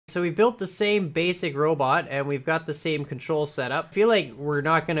So we built the same basic robot and we've got the same control setup. I feel like we're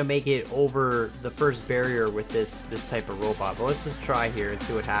not gonna make it over the first barrier with this type of robot, but let's just try here and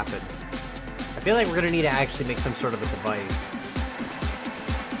see what happens. I feel like we're gonna need to actually make some sort of a device.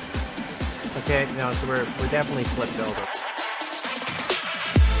 Okay, no, so we're definitely flipped over.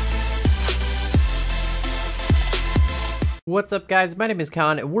 What's up, guys? My name is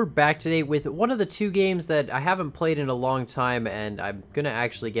Khan and we're back today with one of the two games that I haven't played in a long time and I'm gonna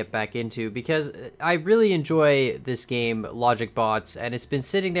actually get back into because I really enjoy this game, LogicBots, and it's been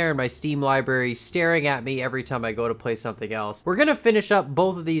sitting there in my Steam library staring at me every time I go to play something else. We're gonna finish up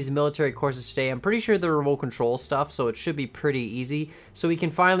both of these military courses today. I'm pretty sure they're remote control stuff, so it should be pretty easy. So we can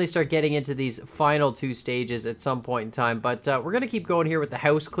finally start getting into these final two stages at some point in time, but we're gonna keep going here with the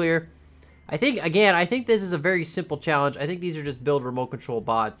house clear. I think this is a very simple challenge. I think these are just build remote control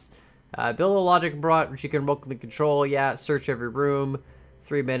bots. Build a LogicBot, which you can remotely control. Yeah, search every room,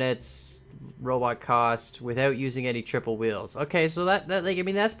 3 minutes, robot cost, without using any triple wheels. Okay, so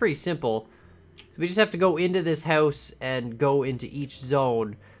that's pretty simple. So we just have to go into this house and go into each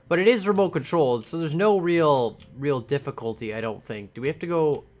zone. But it is remote controlled, so there's no real difficulty, I don't think. Do we have to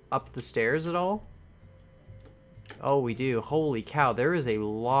go up the stairs at all? Oh, we do. Holy cow, there is a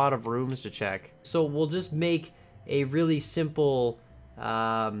lot of rooms to check. So we'll just make a really simple,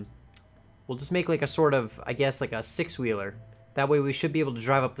 we'll just make like a sort of, I guess, like a six-wheeler. That way we should be able to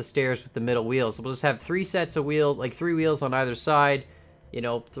drive up the stairs with the middle wheels. So we'll just have 3 sets of wheels, like 3 wheels on either side. You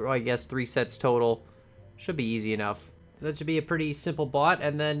know, I guess 3 sets total. Should be easy enough. That should be a pretty simple bot.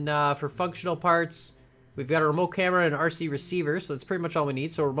 And then for functional parts, we've got a remote camera and an RC receiver. So that's pretty much all we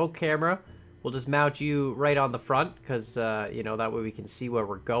need. So remote camera. We'll just mount you right on the front because, you know, that way we can see where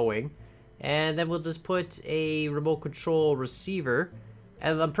we're going. And then we'll just put a remote control receiver.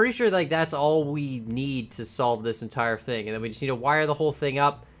 And I'm pretty sure, like, that's all we need to solve this entire thing. And then we just need to wire the whole thing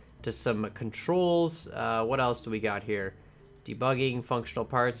up to some controls. What else do we got here? Debugging, functional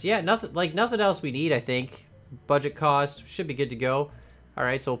parts. Yeah, nothing else we need, I think. Budget cost. Should be good to go. All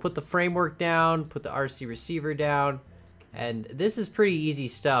right, so we'll put the framework down, put the RC receiver down. And this is pretty easy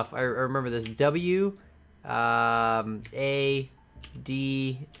stuff. I remember this W, A,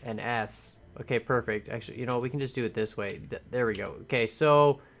 D, and S. Okay, perfect. Actually, you know, we can just do it this way. There we go. Okay,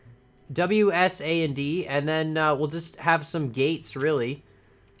 so W, S, A, and D. And then we'll just have some gates, really.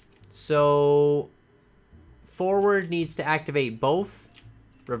 So forward needs to activate both.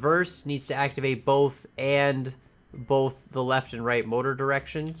 Reverse needs to activate both and both the left and right motor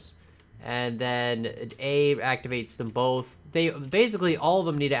directions. And then A activates them both. Basically, all of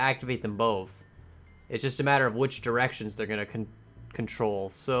them need to activate them both. It's just a matter of which directions they're going to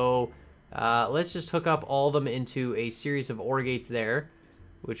control. So let's just hook up all of them into a series of OR gates there,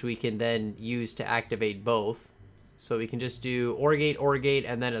 which we can then use to activate both. So we can just do OR gate,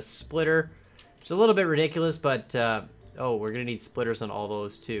 and then a splitter. It's a little bit ridiculous, but oh, we're going to need splitters on all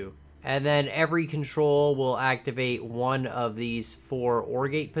those too. And then every control will activate one of these 4 OR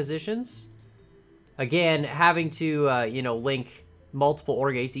gate positions. Again, having to, you know, link multiple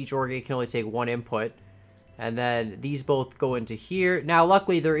OR gates. Each OR gate can only take 1 input. And then these both go into here. Now,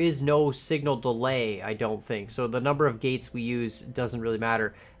 luckily, there is no signal delay, I don't think. So the number of gates we use doesn't really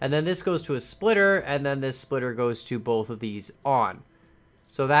matter. And then this goes to a splitter, and then this splitter goes to both of these on.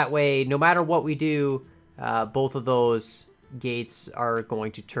 So that way, no matter what we do, both of those gates are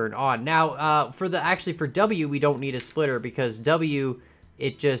going to turn on. Now, for W, we don't need a splitter because W,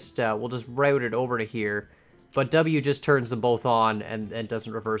 it just, we'll just route it over to here. But W just turns them both on and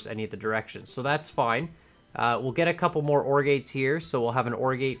doesn't reverse any of the directions. So that's fine. We'll get a couple more OR gates here. So we'll have an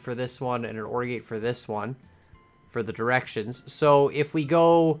OR gate for this one and an OR gate for this one for the directions. So if we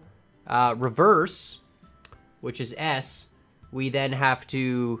go reverse, which is S, we then have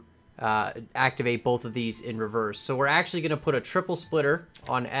to activate both of these in reverse. So we're actually going to put a triple splitter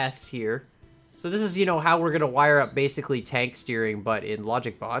on S here. So this is, you know, how we're going to wire up basically tank steering, but in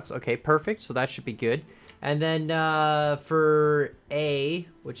LogicBots. Okay, perfect. So that should be good. And then for A,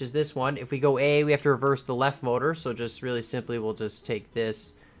 which is this one, if we go A, we have to reverse the left motor. So just really simply, we'll just take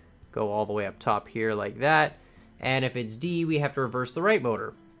this, go all the way up top here like that. And if it's D, we have to reverse the right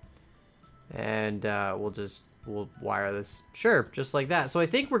motor. And we'll wire this, sure, just like that. So I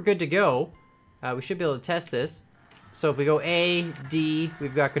think we're good to go. We should be able to test this. So if we go A, D,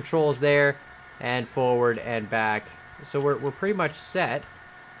 we've got controls there, and forward and back. So we're pretty much set.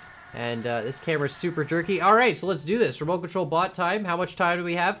 And this camera's super jerky. All right, so let's do this. Remote control bot time. How much time do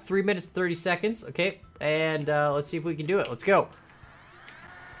we have? 3 minutes, 30 seconds. Okay, and let's see if we can do it. Let's go.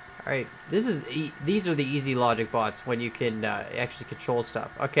 All right, these are the easy LogicBots when you can actually control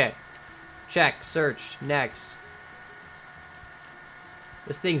stuff. Okay. Check, search, next.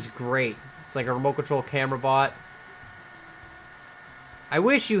 This thing's great. It's like a remote control camera bot. I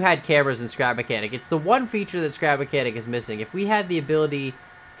wish you had cameras in Scrap Mechanic. It's the one feature that Scrap Mechanic is missing. If we had the ability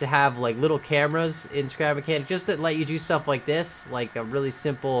to have like little cameras in Scrap Mechanic just to let you do stuff like this, like a really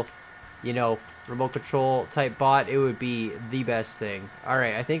simple, you know, remote control type bot, it would be the best thing. All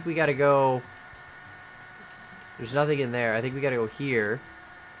right, I think we got to go. There's nothing in there. I think we got to go here.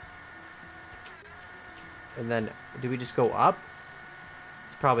 And then, do we just go up?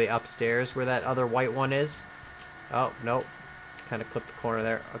 It's probably upstairs where that other white one is. Oh, nope. Kind of clip the corner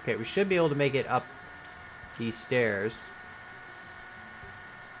there. Okay, we should be able to make it up these stairs.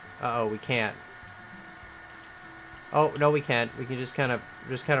 Uh-oh, we can't. Oh, no, we can't. We can just kind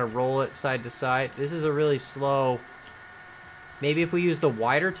of roll it side to side. This is a really slow. Maybe if we use the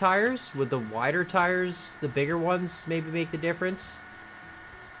wider tires, would the wider tires, the bigger ones, maybe make the difference?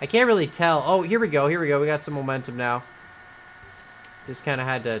 I can't really tell. Oh, here we go. Here we go. We got some momentum now. Just kind of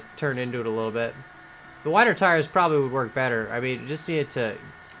had to turn into it a little bit. The wider tires probably would work better. I mean, just needed to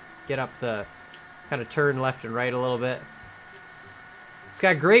get up the kind of turn left and right a little bit. It's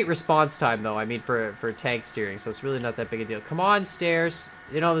got great response time, though. I mean, for tank steering, so it's really not that big a deal. Come on, stairs.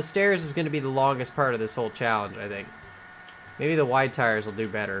 You know, the stairs is going to be the longest part of this whole challenge, I think. Maybe the wide tires will do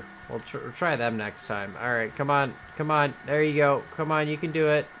better. We'll try them next time. All right, come on. Come on. There you go. Come on, you can do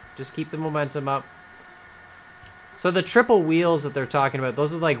it. Just keep the momentum up. So the triple wheels that they're talking about,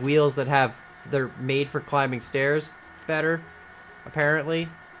 those are like wheels that have... They're made for climbing stairs better, apparently.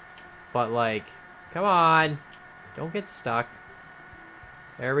 But, like, come on. Don't get stuck.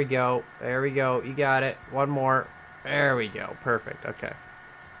 There we go. There we go. You got it. One more. There we go. Perfect. Okay.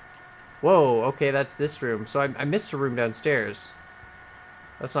 Whoa. Okay, that's this room. So I missed a room downstairs.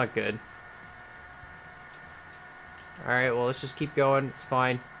 That's not good. Alright, well, let's just keep going. It's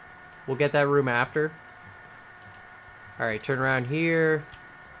fine. We'll get that room after. Alright, turn around here.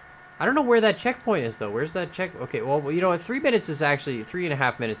 I don't know where that checkpoint is, though. Where's that check? Okay, well, you know what? 3 minutes is actually...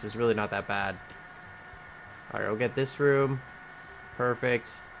 3.5 minutes is really not that bad. Alright, we'll get this room.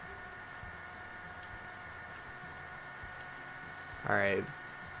 Perfect. Alright.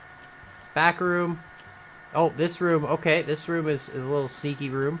 This back room. Oh, this room. Okay, this room is a little sneaky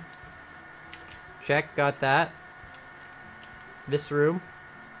room. Check, got that. This room.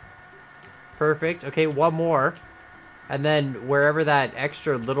 Perfect. Okay, one more. And then wherever that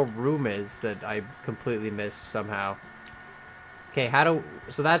extra little room is that I completely missed somehow. Okay,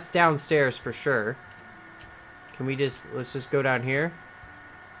 so that's downstairs for sure. Can we let's just go down here.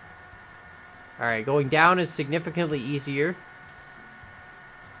 Alright, going down is significantly easier.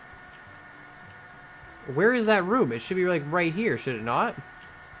 Where is that room? It should be like right here, should it not?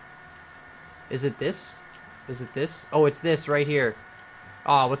 Is it this? Is it this? Oh, it's this right here.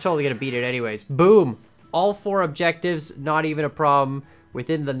 Oh, we're totally gonna beat it anyways. Boom! All 4 objectives, not even a problem.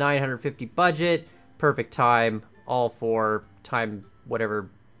 Within the 950 budget. Perfect time. All 4 time, whatever,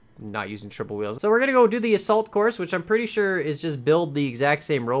 not using triple wheels. So we're gonna go do the assault course, which I'm pretty sure is just build the exact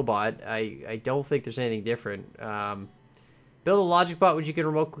same robot. I don't think there's anything different. Build a LogicBot which you can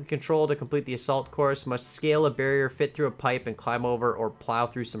remotely control to complete the assault course. Must scale a barrier, fit through a pipe, and climb over or plow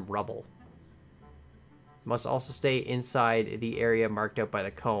through some rubble. Must also stay inside the area marked out by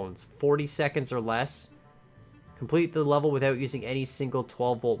the cones. 40 seconds or less. Complete the level without using any single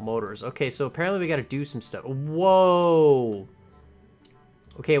 12-volt motors. Okay, so apparently we gotta do some stuff. Whoa!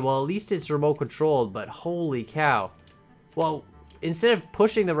 Okay, well, at least it's remote controlled, but holy cow. Well, instead of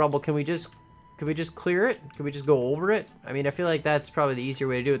pushing the rubble, can we just clear it? Can we just go over it? I mean, I feel like that's probably the easier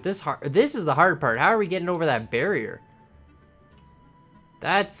way to do it. This is the hard part. How are we getting over that barrier?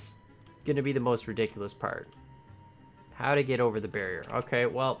 That's gonna be the most ridiculous part. How to get over the barrier. Okay,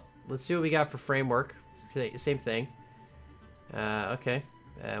 well, let's see what we got for framework. Same thing. Okay.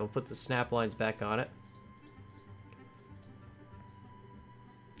 We'll put the snap lines back on it.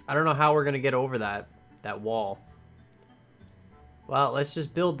 I don't know how we're gonna get over that wall. Well, let's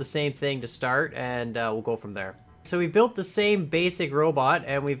just build the same thing to start, and we'll go from there. So we built the same basic robot,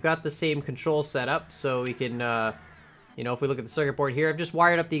 and we've got the same control setup, so we can, you know, if we look at the circuit board here, I've just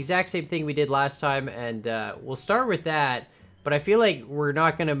wired up the exact same thing we did last time, and we'll start with that. But I feel like we're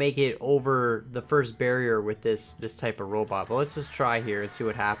not going to make it over the first barrier with this type of robot. But let's just try here and see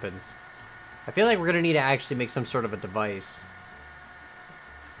what happens. I feel like we're going to need to actually make some sort of a device.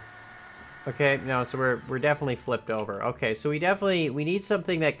 Okay, no, so we're definitely flipped over. Okay, so we need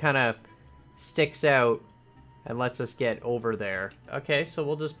something that kind of sticks out and lets us get over there. Okay, so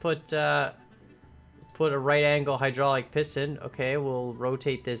we'll just put a right angle hydraulic piston. Okay, we'll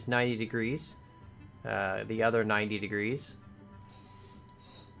rotate this 90 degrees. The other 90 degrees.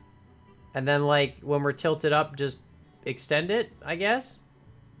 And then, like, when we're tilted up, just extend it, I guess?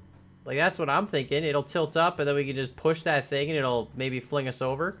 Like, that's what I'm thinking. It'll tilt up, and then we can just push that thing, and it'll maybe fling us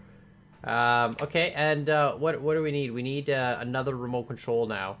over. Okay, and what do we need? We need another remote control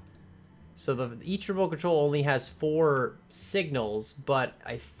now. So each remote control only has 4 signals, but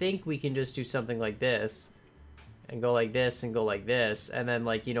I think we can just do something like this. And go like this, and go like this. And then,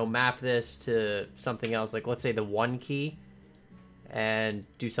 like, you know, map this to something else. Like, let's say the 1 key. And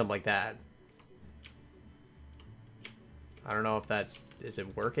do something like that. I don't know if that's... Is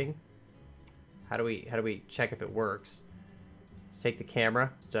it working? How do we check if it works? Let's take the camera,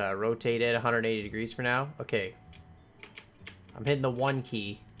 rotate it 180 degrees for now. Okay. I'm hitting the 1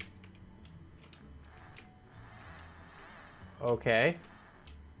 key. Okay.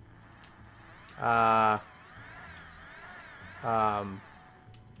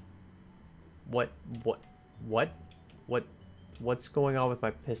 What's going on with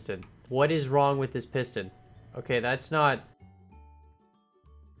my piston? What is wrong with this piston? Okay, that's not...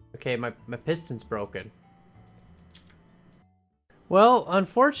 Okay, my piston's broken. Well,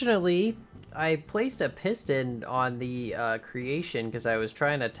 unfortunately, I placed a piston on the creation because I was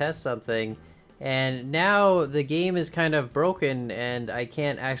trying to test something, and now the game is kind of broken and I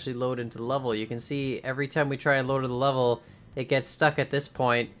can't actually load into the level. You can see every time we try and load to the level, it gets stuck at this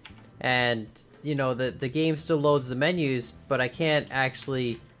point, and you know, the game still loads the menus, but I can't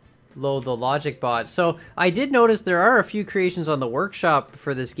actually load the LogicBot. So I did notice there are a few creations on the workshop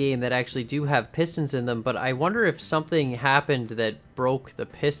for this game that actually do have pistons in them, but I wonder if something happened that broke the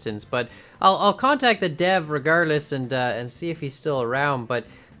pistons. But I'll contact the dev regardless and see if he's still around. But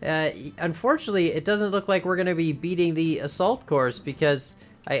unfortunately, it doesn't look like we're going to be beating the assault course because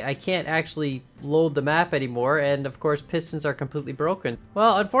I can't actually load the map anymore, and of course pistons are completely broken.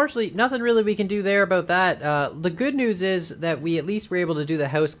 Well, unfortunately, nothing really we can do there about that. The good news is that we at least were able to do the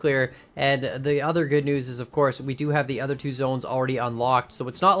house clear, and the other good news is, of course, we do have the other 2 zones already unlocked, so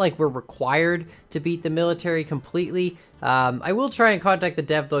it's not like we're required to beat the military completely. I will try and contact the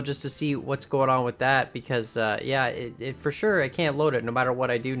dev, though, just to see what's going on with that, because, yeah, it for sure, I can't load it no matter what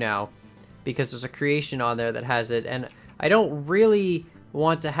I do now, because there's a creation on there that has it, and I don't really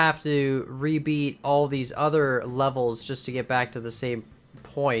want to have to rebeat all these other levels just to get back to the same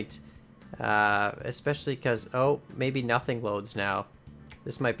point, especially because, oh, maybe nothing loads now.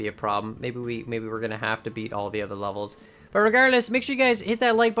 This might be a problem. Maybe we're gonna have to beat all the other levels. But regardless, make sure you guys hit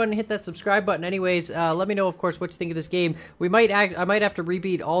that like button, hit that subscribe button. Anyways, let me know, of course, what you think of this game. I might have to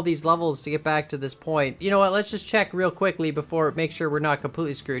rebeat all these levels to get back to this point. You know what? Let's just check real quickly before make sure we're not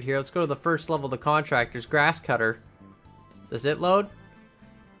completely screwed here. Let's go to the first level, the contractor's grass cutter. Does it load?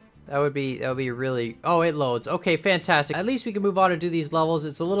 That would be really... Oh, it loads. Okay, fantastic. At least we can move on and do these levels.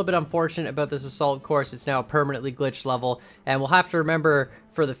 It's a little bit unfortunate about this assault course. It's now a permanently glitched level, and we'll have to remember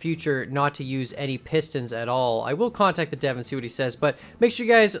for the future not to use any pistons at all. I will contact the dev and see what he says, but make sure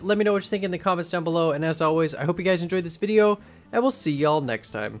you guys let me know what you think in the comments down below, and as always, I hope you guys enjoyed this video, and we'll see y'all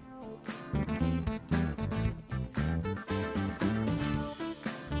next time.